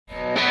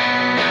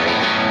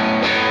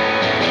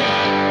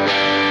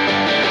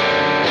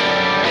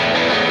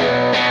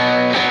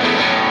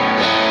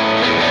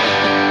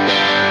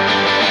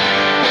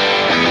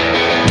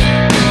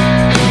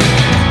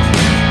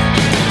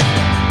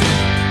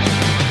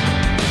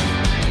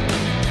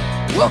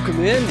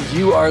Welcome in.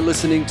 You are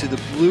listening to the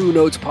Blue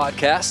Notes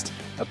Podcast,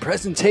 a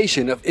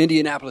presentation of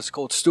Indianapolis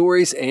Colts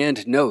stories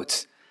and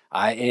notes.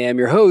 I am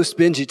your host,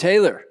 Benji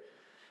Taylor.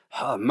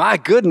 Oh, my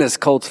goodness,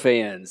 Colts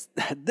fans.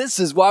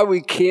 This is why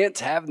we can't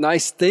have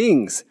nice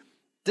things.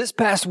 This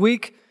past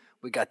week,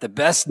 we got the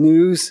best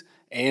news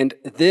and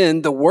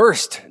then the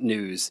worst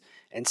news.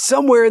 And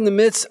somewhere in the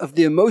midst of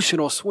the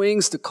emotional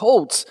swings, the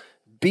Colts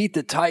beat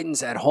the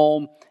Titans at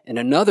home in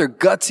another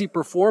gutsy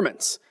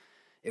performance.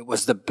 It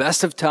was the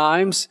best of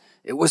times.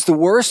 It was the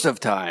worst of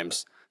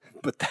times.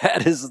 But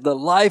that is the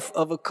life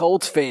of a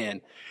Colts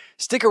fan.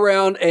 Stick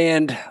around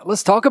and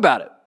let's talk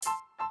about it.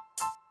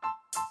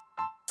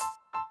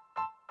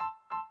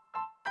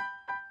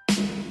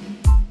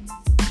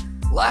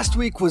 Last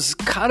week was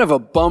kind of a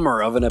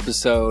bummer of an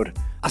episode.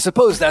 I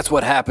suppose that's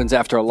what happens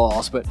after a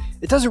loss, but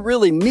it doesn't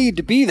really need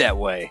to be that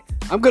way.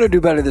 I'm going to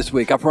do better this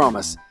week, I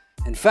promise.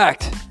 In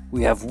fact,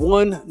 we have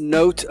one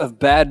note of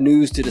bad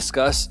news to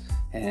discuss,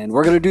 and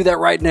we're going to do that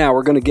right now.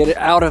 We're going to get it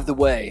out of the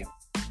way.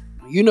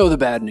 You know the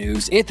bad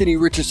news. Anthony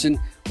Richardson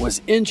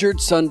was injured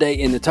Sunday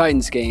in the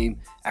Titans game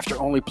after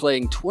only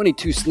playing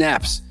 22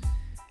 snaps.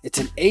 It's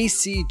an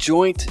AC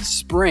joint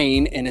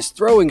sprain in his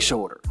throwing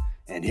shoulder,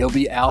 and he'll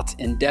be out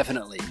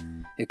indefinitely.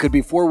 It could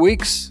be 4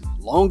 weeks,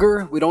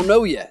 longer, we don't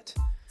know yet.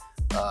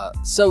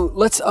 So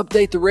let's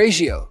update the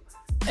ratio.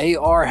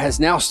 AR has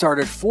now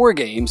started 4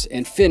 games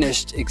and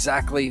finished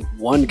exactly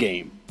 1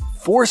 game.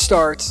 4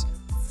 starts,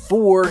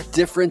 4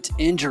 different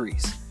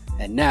injuries.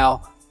 And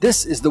now,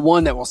 this is the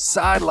one that will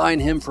sideline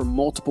him for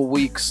multiple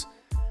weeks.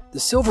 The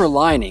silver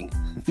lining,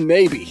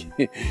 maybe,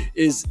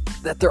 is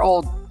that they're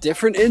all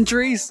different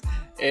injuries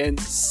and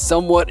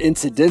somewhat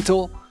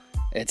incidental.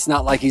 It's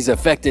not like he's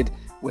affected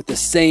with the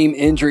same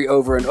injury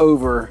over and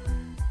over.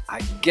 I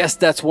guess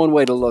that's one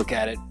way to look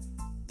at it.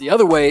 The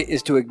other way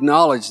is to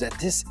acknowledge that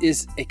this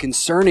is a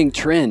concerning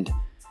trend.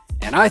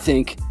 And I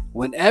think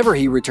whenever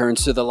he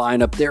returns to the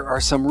lineup, there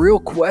are some real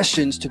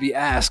questions to be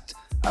asked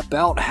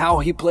about how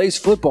he plays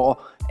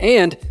football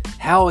and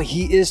how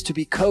he is to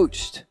be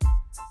coached.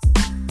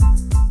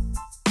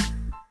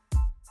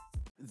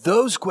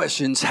 Those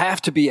questions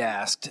have to be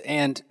asked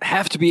and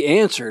have to be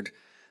answered,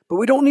 but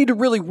we don't need to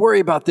really worry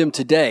about them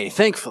today,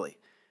 thankfully.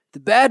 The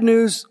bad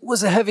news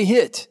was a heavy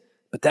hit,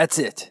 but that's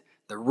it.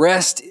 The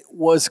rest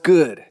was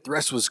good. The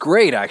rest was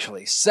great,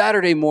 actually.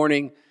 Saturday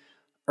morning,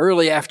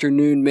 early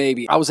afternoon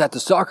maybe, I was at the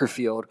soccer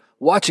field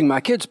watching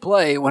my kids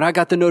play when I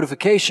got the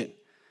notification.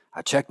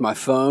 I checked my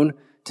phone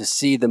to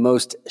see the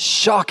most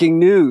shocking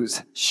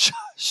news.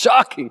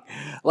 Shocking.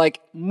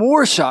 Like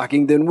more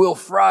shocking than Will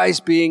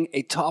Fries being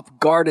a top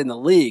guard in the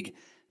league.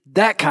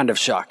 That kind of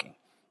shocking.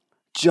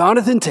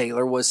 Jonathan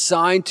Taylor was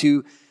signed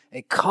to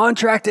a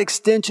contract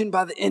extension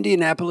by the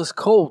Indianapolis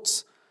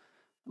Colts.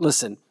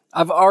 Listen,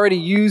 I've already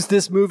used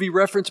this movie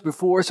reference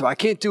before, so I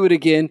can't do it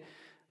again,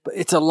 but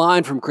it's a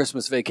line from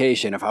Christmas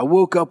Vacation. If I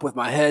woke up with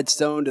my head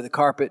stoned to the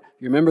carpet,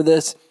 you remember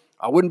this?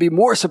 I wouldn't be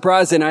more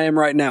surprised than I am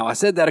right now. I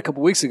said that a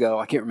couple weeks ago.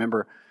 I can't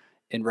remember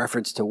in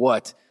reference to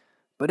what,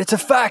 but it's a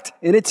fact,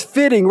 and it's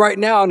fitting right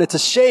now, and it's a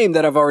shame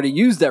that I've already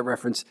used that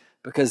reference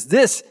because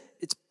it's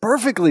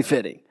perfectly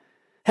fitting.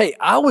 Hey,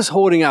 I was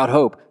holding out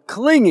hope,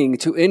 clinging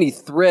to any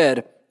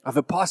thread of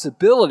a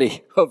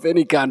possibility of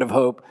any kind of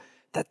hope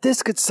that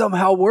this could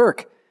somehow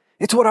work.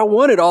 It's what I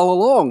wanted all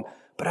along,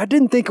 but I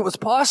didn't think it was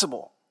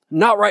possible.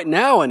 Not right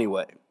now,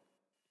 anyway.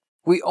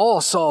 We all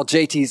saw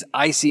JT's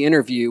icy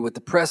interview with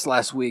the press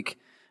last week.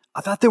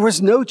 I thought there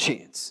was no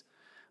chance.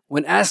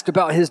 When asked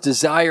about his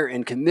desire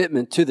and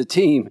commitment to the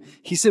team,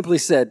 he simply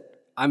said,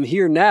 "I'm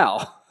here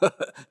now."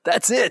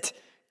 That's it.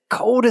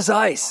 Cold as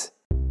ice.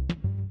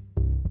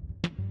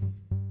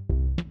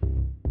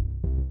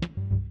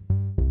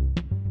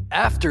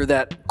 After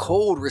that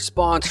cold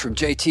response from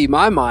JT,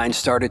 my mind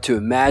started to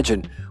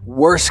imagine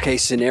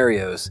worst-case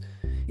scenarios.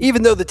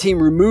 Even though the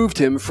team removed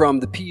him from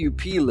the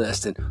PUP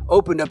list and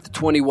opened up the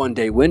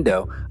 21-day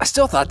window, I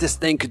still thought this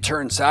thing could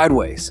turn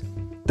sideways.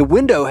 The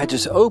window had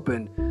just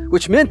opened,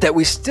 which meant that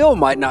we still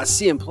might not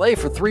see him play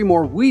for 3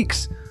 more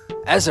weeks.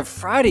 As of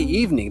Friday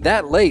evening,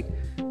 that late,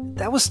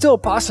 that was still a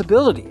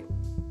possibility.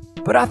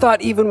 But I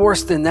thought even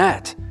worse than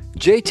that.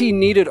 JT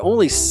needed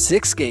only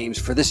 6 games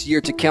for this year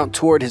to count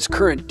toward his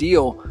current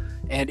deal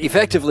and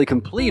effectively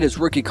complete his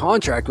rookie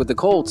contract with the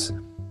Colts.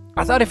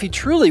 I thought if he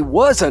truly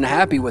was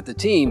unhappy with the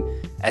team,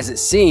 as it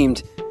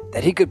seemed,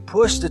 that he could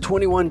push the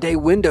 21-day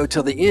window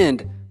till the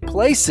end,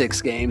 play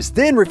 6 games,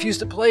 then refuse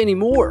to play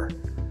anymore.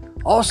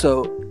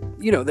 Also,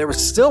 there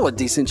was still a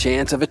decent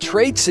chance of a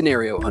trade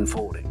scenario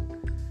unfolding.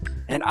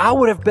 And I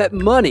would have bet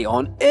money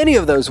on any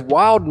of those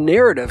wild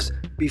narratives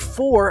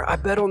before I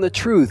bet on the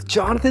truth.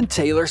 Jonathan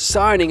Taylor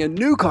signing a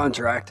new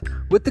contract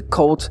with the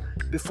Colts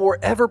before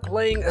ever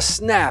playing a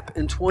snap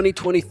in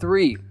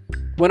 2023.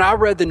 When I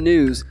read the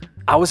news,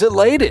 I was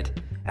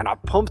elated, and I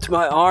pumped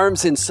my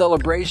arms in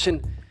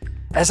celebration.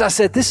 As I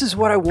said, this is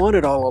what I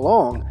wanted all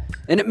along,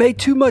 and it made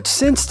too much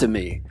sense to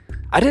me.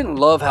 I didn't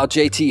love how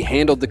JT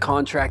handled the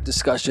contract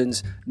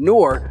discussions,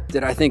 nor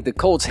did I think the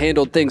Colts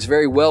handled things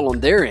very well on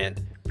their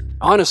end.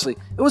 Honestly,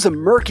 it was a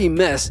murky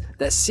mess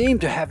that seemed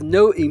to have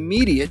no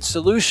immediate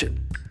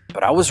solution.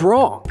 But I was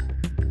wrong.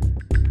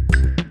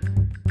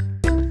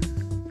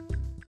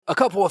 A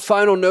couple of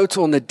final notes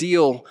on the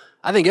deal.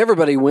 I think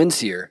everybody wins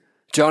here.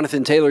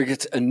 Jonathan Taylor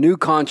gets a new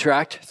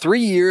contract, 3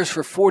 years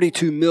for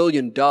 $42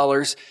 million,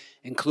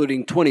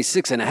 including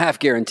 $26.5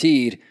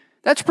 guaranteed.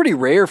 That's pretty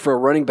rare for a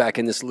running back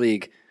in this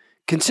league.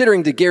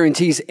 Considering the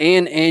guarantees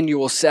and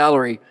annual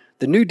salary,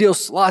 the new deal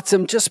slots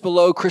him just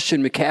below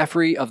Christian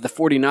McCaffrey of the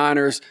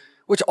 49ers,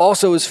 which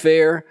also is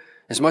fair.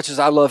 As much as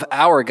I love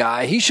our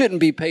guy, he shouldn't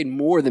be paid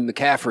more than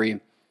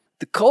McCaffrey.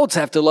 The Colts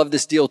have to love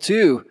this deal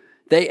too.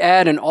 They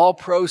add an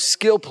all-pro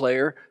skill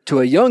player to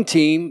a young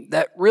team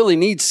that really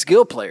needs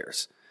skill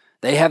players.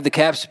 They have the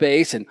cap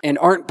space and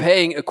aren't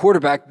paying a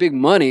quarterback big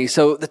money,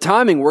 so the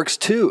timing works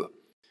too.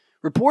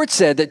 Reports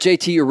said that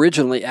JT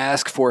originally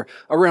asked for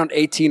around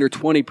 18 or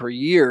 20 per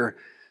year,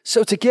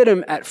 so to get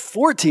him at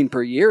 14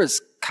 per year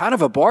is kind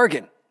of a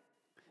bargain.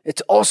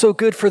 It's also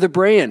good for the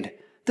brand.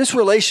 This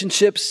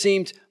relationship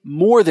seemed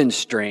more than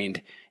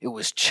strained. It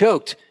was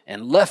choked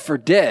and left for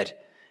dead.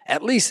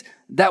 At least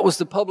that was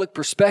the public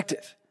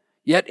perspective.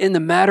 Yet in the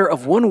matter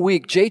of 1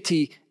 week,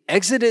 JT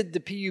exited the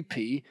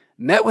PUP,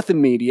 met with the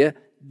media,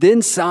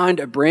 then signed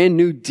a brand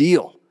new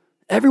deal.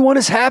 Everyone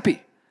is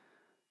happy.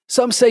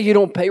 Some say you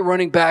don't pay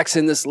running backs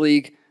in this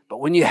league, but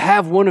when you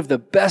have one of the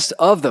best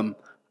of them,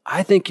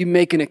 I think you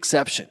make an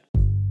exception.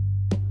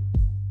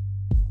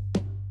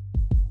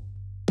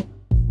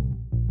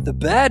 The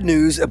bad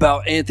news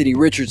about Anthony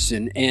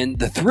Richardson and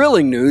the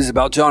thrilling news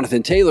about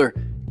Jonathan Taylor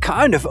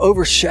kind of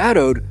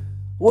overshadowed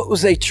what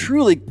was a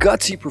truly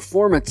gutsy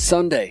performance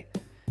Sunday.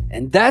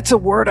 And that's a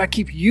word I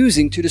keep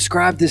using to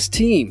describe this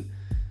team.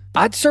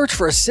 I'd search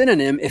for a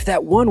synonym if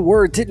that one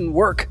word didn't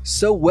work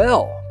so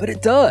well, but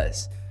it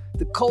does.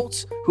 The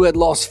Colts, who had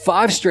lost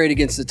 5 straight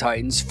against the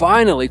Titans,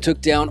 finally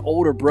took down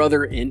older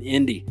brother in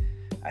Indy.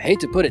 I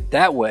hate to put it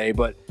that way,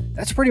 but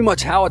that's pretty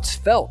much how it's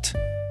felt.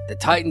 The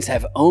Titans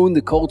have owned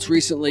the Colts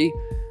recently,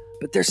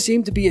 but there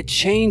seemed to be a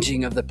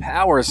changing of the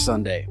power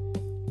Sunday.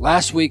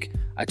 Last week,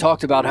 I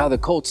talked about how the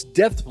Colts'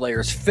 depth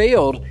players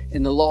failed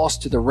in the loss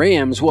to the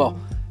Rams. Well,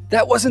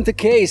 that wasn't the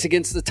case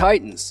against the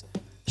Titans.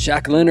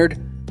 Shaq Leonard,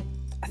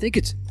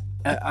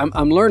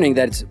 I'm learning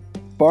that it's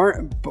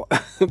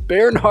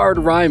Bernhard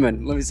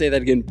Raimann. Let me say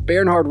that again.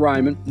 Bernhard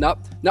Raimann,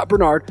 not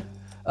Bernard.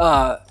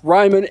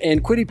 Raimann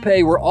and Kwity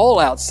Paye were all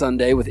out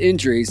Sunday with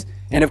injuries.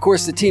 And of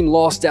course, the team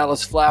lost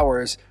Dallas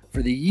Flowers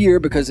for the year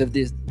because of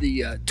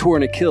the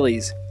torn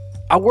Achilles.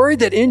 I worried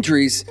that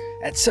injuries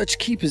at such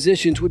key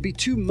positions would be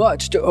too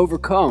much to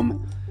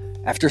overcome.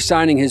 After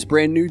signing his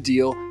brand new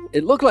deal,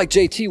 it looked like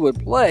JT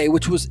would play,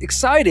 which was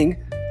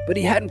exciting, but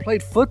he hadn't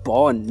played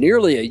football in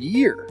nearly a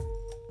year.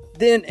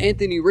 Then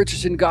Anthony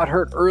Richardson got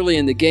hurt early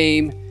in the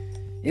game.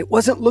 It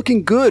wasn't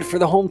looking good for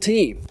the home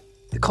team.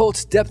 The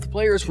Colts' depth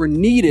players were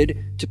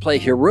needed to play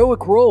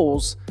heroic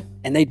roles,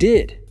 and they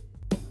did.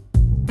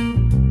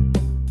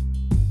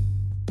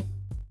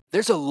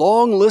 There's a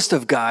long list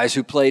of guys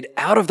who played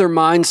out of their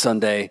minds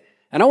Sunday,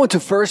 and I want to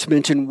first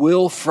mention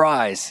Will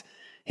Fries.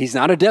 He's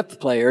not a depth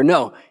player,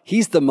 no,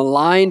 he's the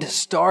maligned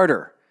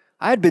starter.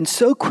 I had been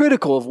so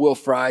critical of Will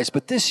Fries,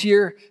 but this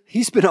year,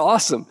 he's been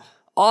awesome.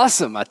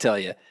 Awesome, I tell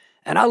you.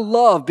 And I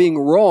love being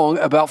wrong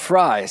about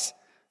Fries.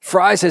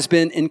 Fries has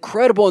been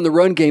incredible in the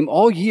run game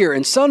all year,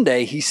 and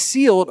Sunday he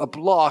sealed a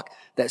block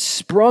that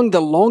sprung the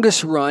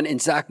longest run in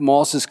Zach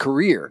Moss's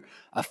career,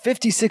 a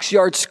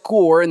 56-yard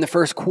score in the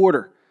first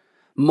quarter.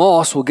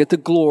 Moss will get the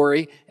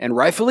glory, and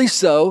rightfully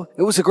so.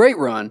 It was a great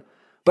run,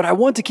 but I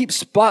want to keep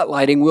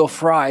spotlighting Will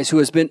Fries, who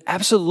has been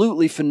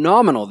absolutely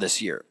phenomenal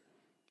this year.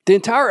 The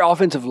entire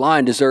offensive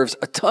line deserves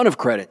a ton of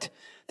credit.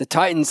 The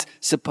Titans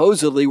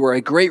supposedly were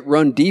a great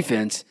run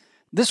defense.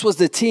 This was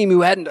the team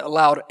who hadn't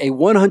allowed a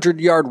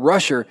 100-yard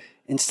rusher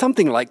in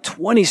something like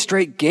 20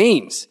 straight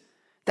games.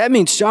 That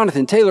means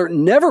Jonathan Taylor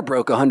never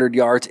broke 100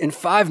 yards in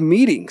 5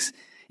 meetings.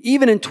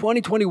 Even in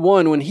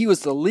 2021, when he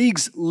was the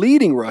league's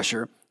leading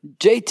rusher,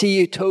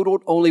 JT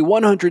totaled only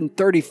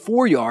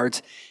 134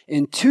 yards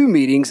in 2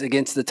 meetings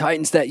against the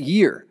Titans that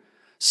year.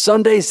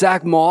 Sunday,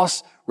 Zach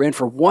Moss ran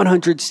for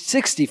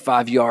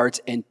 165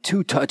 yards and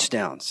 2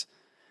 touchdowns.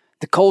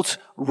 The Colts'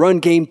 run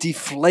game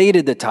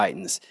deflated the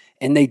Titans,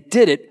 and they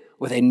did it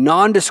with a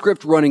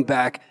nondescript running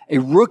back, a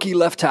rookie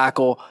left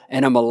tackle,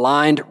 and a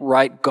maligned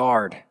right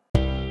guard.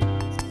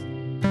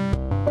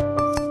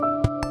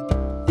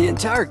 The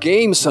entire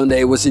game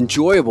Sunday was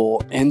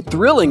enjoyable and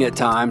thrilling at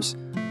times,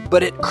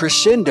 but it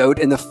crescendoed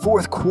in the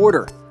fourth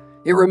quarter.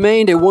 It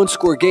remained a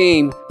one-score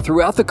game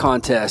throughout the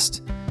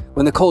contest.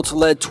 When the Colts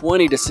led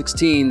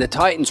 20-16, the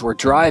Titans were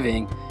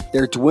driving,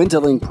 their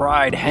dwindling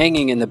pride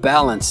hanging in the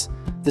balance.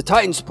 The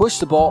Titans pushed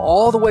the ball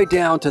all the way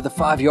down to the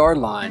 5-yard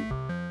line.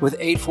 With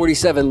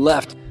 8:47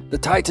 left, the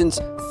Titans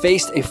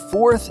faced a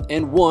 4th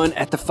and 1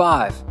 at the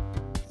 5.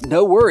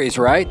 No worries,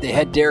 right? They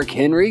had Derrick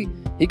Henry.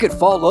 He could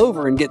fall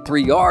over and get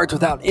 3 yards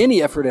without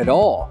any effort at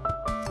all.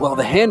 Well,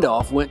 the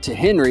handoff went to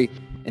Henry,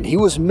 and he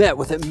was met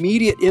with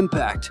immediate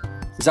impact.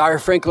 Zaire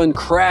Franklin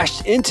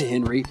crashed into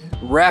Henry,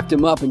 wrapped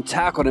him up and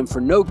tackled him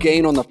for no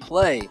gain on the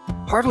play,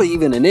 hardly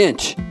even an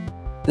inch.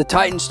 The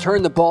Titans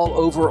turned the ball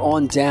over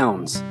on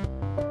downs.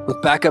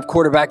 With backup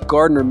quarterback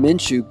Gardner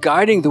Minshew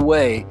guiding the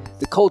way,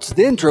 the Colts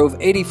then drove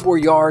 84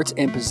 yards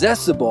and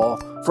possessed the ball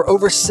for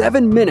over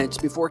 7 minutes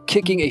before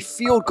kicking a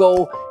field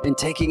goal and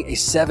taking a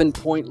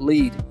 7-point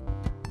lead.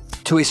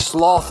 To a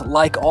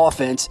sloth-like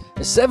offense,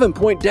 a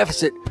 7-point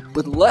deficit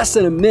with less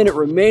than a minute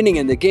remaining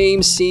in the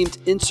game seemed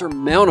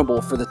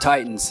insurmountable for the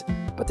Titans,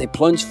 but they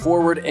plunged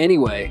forward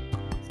anyway.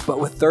 But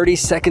with 30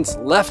 seconds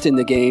left in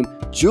the game,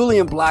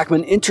 Julian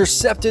Blackmon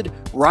intercepted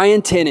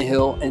Ryan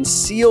Tannehill and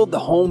sealed the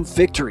home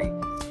victory.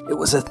 It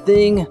was a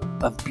thing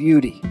of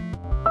beauty.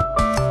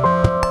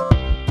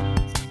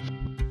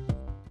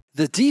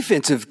 The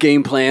defensive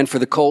game plan for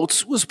the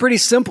Colts was pretty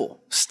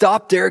simple.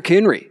 Stop Derrick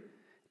Henry.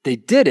 They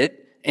did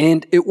it,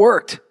 and it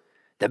worked.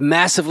 The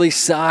massively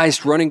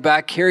sized running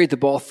back carried the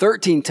ball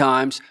 13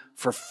 times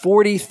for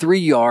 43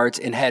 yards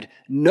and had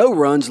no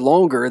runs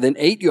longer than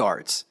 8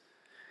 yards.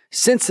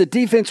 Since the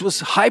defense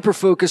was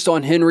hyper-focused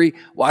on Henry,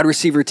 wide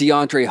receiver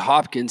DeAndre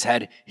Hopkins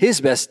had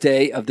his best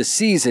day of the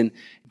season,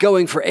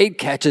 going for 8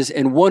 catches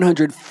and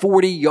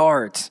 140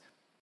 yards.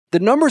 The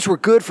numbers were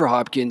good for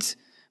Hopkins,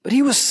 but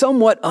he was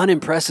somewhat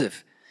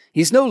unimpressive.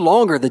 He's no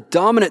longer the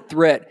dominant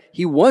threat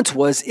he once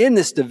was in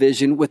this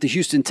division with the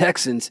Houston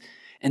Texans,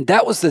 and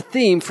that was the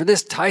theme for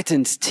this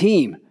Titans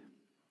team.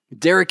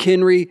 Derrick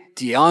Henry,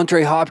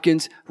 DeAndre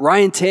Hopkins,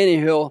 Ryan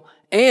Tannehill,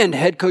 and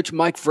head coach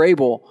Mike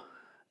Vrabel,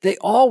 they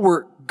all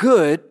were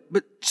good,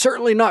 but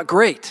certainly not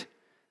great.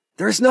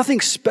 There is nothing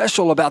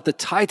special about the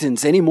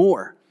Titans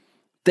anymore.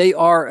 They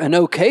are an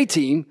okay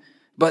team,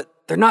 but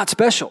they're not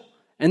special,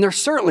 and they're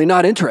certainly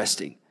not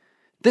interesting.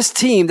 This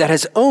team that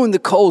has owned the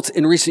Colts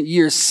in recent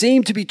years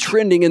seemed to be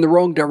trending in the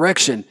wrong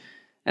direction,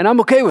 and I'm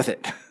okay with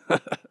it.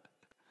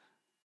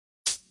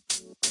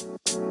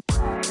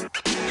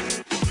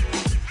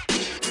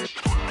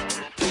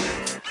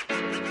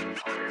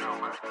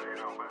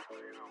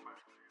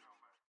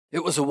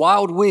 It was a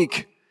wild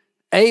week.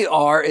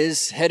 AR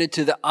is headed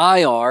to the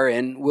IR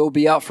and will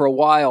be out for a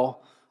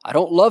while. I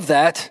don't love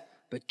that,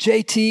 but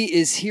JT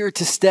is here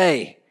to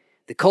stay.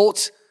 The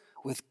Colts,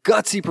 with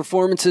gutsy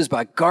performances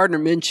by Gardner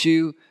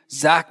Minshew,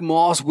 Zach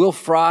Moss, Will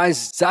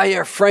Fries,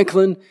 Zaire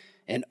Franklin,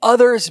 and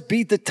others,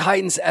 beat the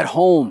Titans at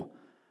home.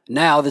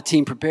 Now the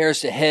team prepares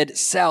to head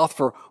south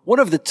for one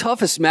of the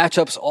toughest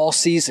matchups all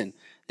season,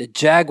 the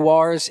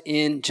Jaguars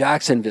in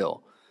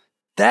Jacksonville.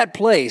 That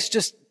place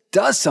just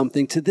does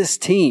something to this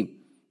team.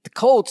 The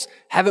Colts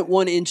haven't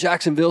won in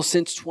Jacksonville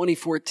since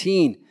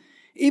 2014.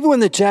 Even when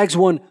the Jags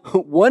won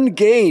one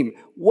game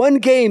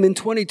in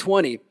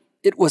 2020,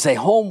 it was a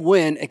home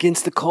win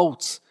against the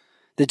Colts.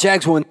 The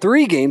Jags won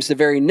 3 games the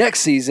very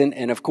next season,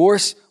 and of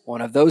course,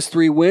 one of those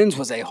 3 wins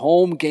was a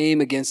home game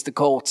against the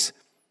Colts.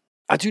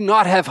 I do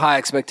not have high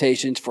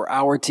expectations for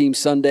our team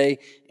Sunday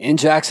in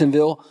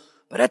Jacksonville,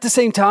 but at the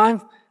same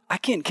time, I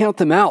can't count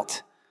them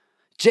out.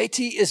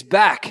 JT is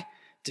back.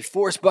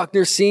 DeForest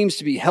Buckner seems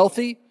to be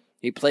healthy.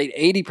 He played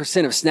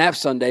 80% of snaps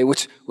Sunday,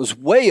 which was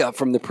way up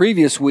from the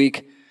previous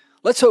week.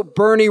 Let's hope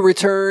Bernie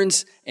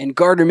returns and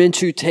Gardner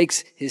Minshew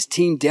takes his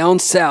team down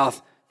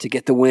south to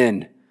get the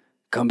win.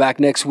 Come back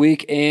next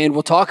week and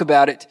we'll talk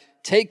about it.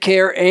 Take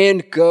care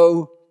and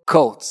go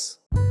Colts.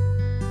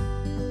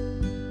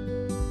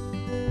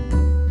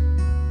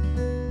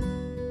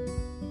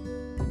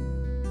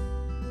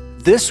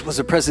 This was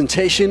a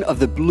presentation of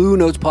the Blue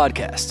Notes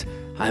Podcast.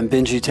 I'm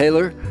Benji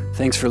Taylor.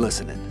 Thanks for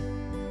listening.